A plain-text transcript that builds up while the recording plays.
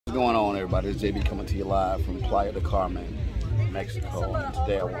What's going on, everybody? It's JB coming to you live from Playa del Carmen, Mexico. And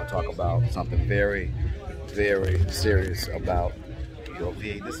today I want to talk about something very, very serious about your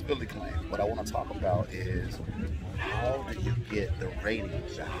VA disability claim. What I want to talk about is how do you get the rating,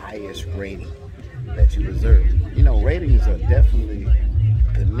 the highest rating that you deserve. You know, ratings are definitely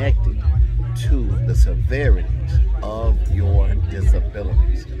connected to the severities of your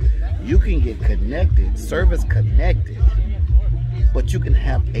disabilities. You can get connected, service connected, but you can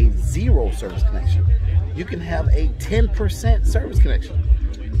have a 0 service connection. You can have a 10% service connection.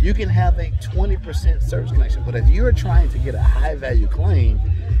 You can have a 20% service connection. But if you're trying to get a high value claim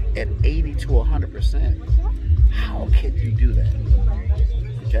at 80 to 100%, how can you do that?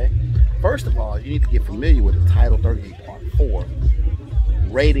 Okay. First of all, you need to get familiar with the Title 38 Part 4,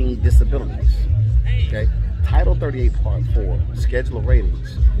 rating disabilities. Okay. Title 38 Part 4, schedule of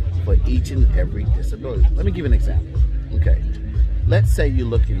ratings for each and every disability. Let me give you an example. Okay. Let's say you're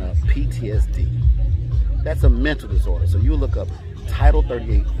looking up PTSD. That's a mental disorder. So you look up Title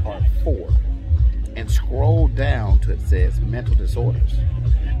 38 Part 4 and scroll down to it says mental disorders.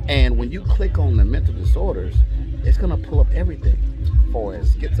 And when you click on the mental disorders, it's going to pull up everything for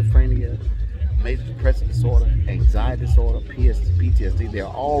as schizophrenia, major depressive disorder, anxiety disorder, PTSD. They're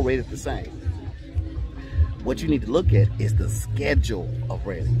all rated the same. What you need to look at is the schedule of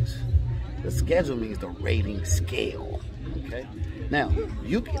ratings. The schedule means the rating scale. Okay. Now,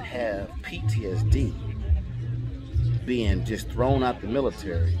 you can have PTSD being just thrown out the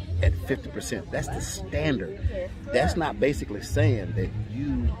military at 50%. That's the standard. That's not basically saying that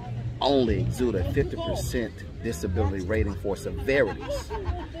you only exude a 50% disability rating for severities.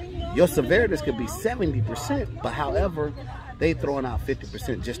 Your severities could be 70%, but however, they throwing out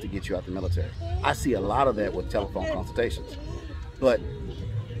 50% just to get you out the military. I see a lot of that with telephone consultations. But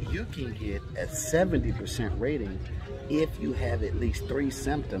you can get a 70% rating if you have at least 3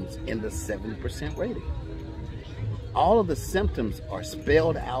 symptoms in the 70% rating. All of the symptoms are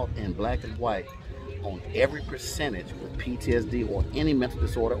spelled out in black and white on every percentage with PTSD or any mental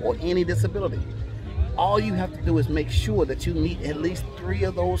disorder or any disability. All you have to do is make sure that you meet at least 3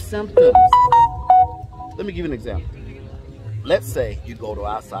 of those symptoms. Let me give you an example. Let's say you go to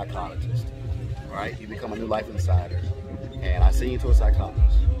our psychologist, right? You become a New Life Insider, and I send you to a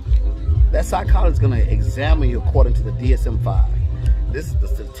psychologist. That psychologist is going to examine you according to the DSM-5. This is the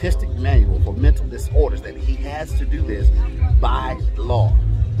statistic manual for mental disorders that he has to do this by law.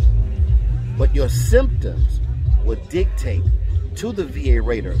 But your symptoms will dictate to the VA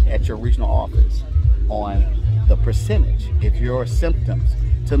rater at your regional office on the percentage. If your symptoms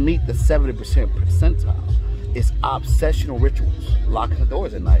to meet the 70% percentile is obsessional rituals, locking the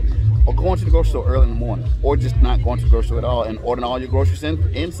doors at night, or going to the grocery store early in the morning, or just not going to the grocery store at all and ordering all your groceries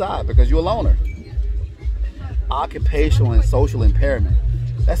inside because you're a loner. Occupational and social impairment.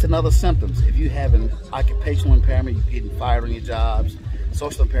 That's another symptoms. If you have an occupational impairment, you're getting fired on your jobs.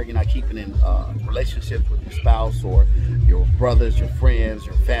 Social impairment, you're not keeping in relationships with your spouse or your brothers, your friends,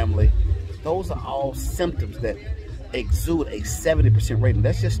 your family. Those are all symptoms that exude a 70% rating.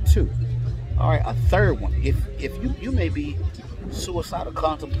 That's just 2. All right, a third one. If you may be suicidal,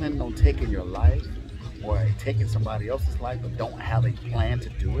 contemplating on taking your life or taking somebody else's life but don't have a plan to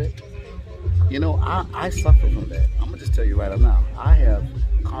do it. You know, I suffer from that. I'm going to just tell you right now. I have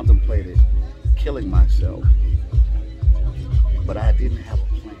contemplated killing myself, but I didn't have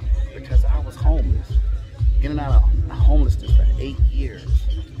a plan because I was homeless. In and out of homelessness for 8 years.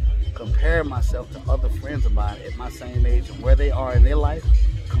 Comparing myself to other friends of mine at my same age and where they are in their life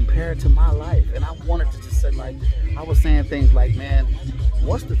compared to my life. And I wanted to just say, like, I was saying things like, man,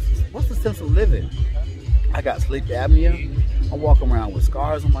 what's the sense of living? I got sleep apnea. I'm walking around with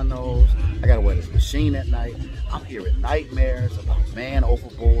scars on my nose. I gotta wear this machine at night. I'm hearing nightmares about man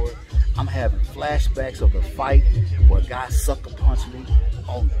overboard. I'm having flashbacks of a fight where a guy sucker punched me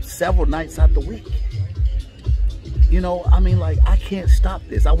on several nights out the week. You know, I mean, like, I can't stop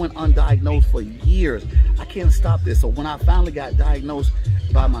this. I went undiagnosed for years. I can't stop this. So when I finally got diagnosed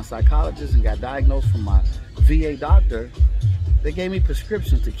by my psychologist and got diagnosed from my VA doctor, they gave me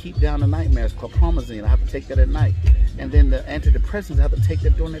prescriptions to keep down the nightmares, chlorpromazine. I have to take that at night. And then the antidepressants, I have to take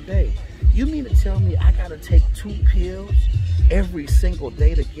that during the day. You mean to tell me I got to take 2 pills every single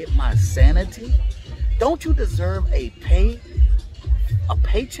day to get my sanity? Don't you deserve a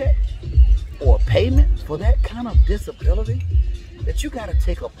paycheck or a payment for that kind of disability? That you got to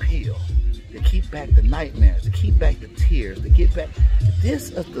take a pill to keep back the nightmares, to keep back the tears, to get back.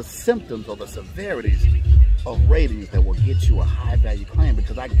 This is the symptoms or the severities of ratings that will get you a high value claim,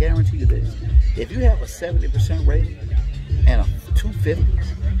 because I guarantee you this, if you have a 70% rating and a 250,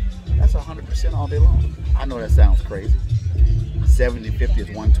 that's 100% all day long. I know that sounds crazy. 70/50 is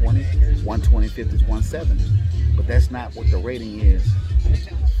 120, 120/50 is 170. But that's not what the rating is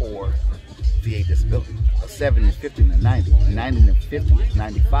for VA disability. A 70/50 and a 90. 90 to 50 is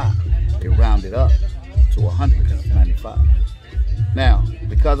 95. They round it up to 100 because it's 95. Now,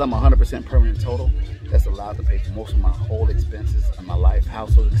 because I'm 100% permanent total, that's allowed to pay for most of my whole expenses in my life,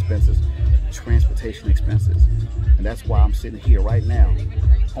 household expenses, transportation expenses. And that's why I'm sitting here right now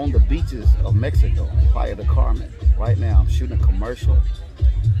on the beaches of Mexico, Playa del Carmen. Right now, I'm shooting a commercial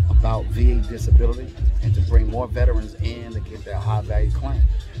about VA disability and to bring more veterans in to get their high value claim.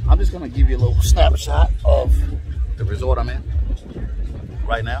 I'm just gonna give you a little snapshot of the resort I'm in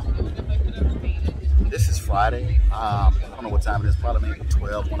right now. This is Friday. I don't know what time it is, probably maybe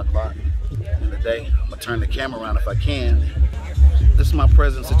 12, 1 o'clock in the day. I'm gonna turn the camera around if I can. This is my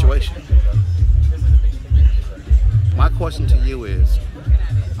present situation. My question to you is,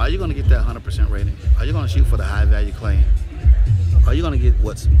 are you gonna get that 100% rating? Are you gonna shoot for the high value claim? Are you gonna get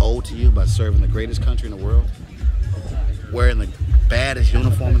what's owed to you by serving the greatest country in the world? Wearing the baddest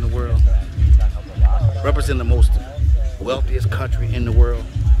uniform in the world? Representing the most wealthiest country in the world,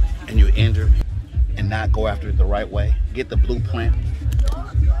 and you're injured and not go after it the right way? Get the blueprint,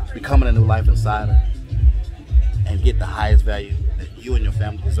 becoming a new life insider, and get the highest value that you and your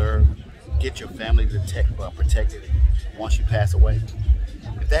family deserve. Get your family protected once you pass away.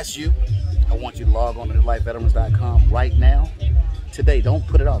 If that's you, I want you to log on to newlifeveterans.com right now. Today, don't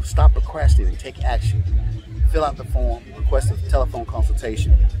put it off. Stop procrastinating. Take action. Fill out the form. Request a telephone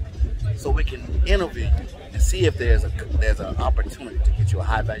consultation so we can interview you and see if there's an opportunity to get you a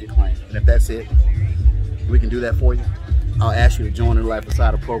high value claim. And if that's it, we can do that for you. I'll ask you to join the New Life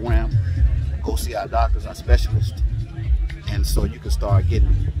Insider program. Go see our doctors, our specialists, and so you can start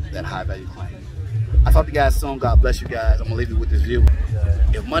getting that high value claim. I'll talk to you guys soon. God bless you guys. I'm gonna leave you with this view.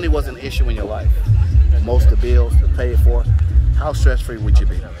 If money was an issue in your life, most of the bills to pay it for, how stress-free would you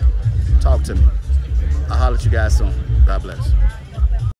be? Talk to me. I'll holler at you guys soon. God bless.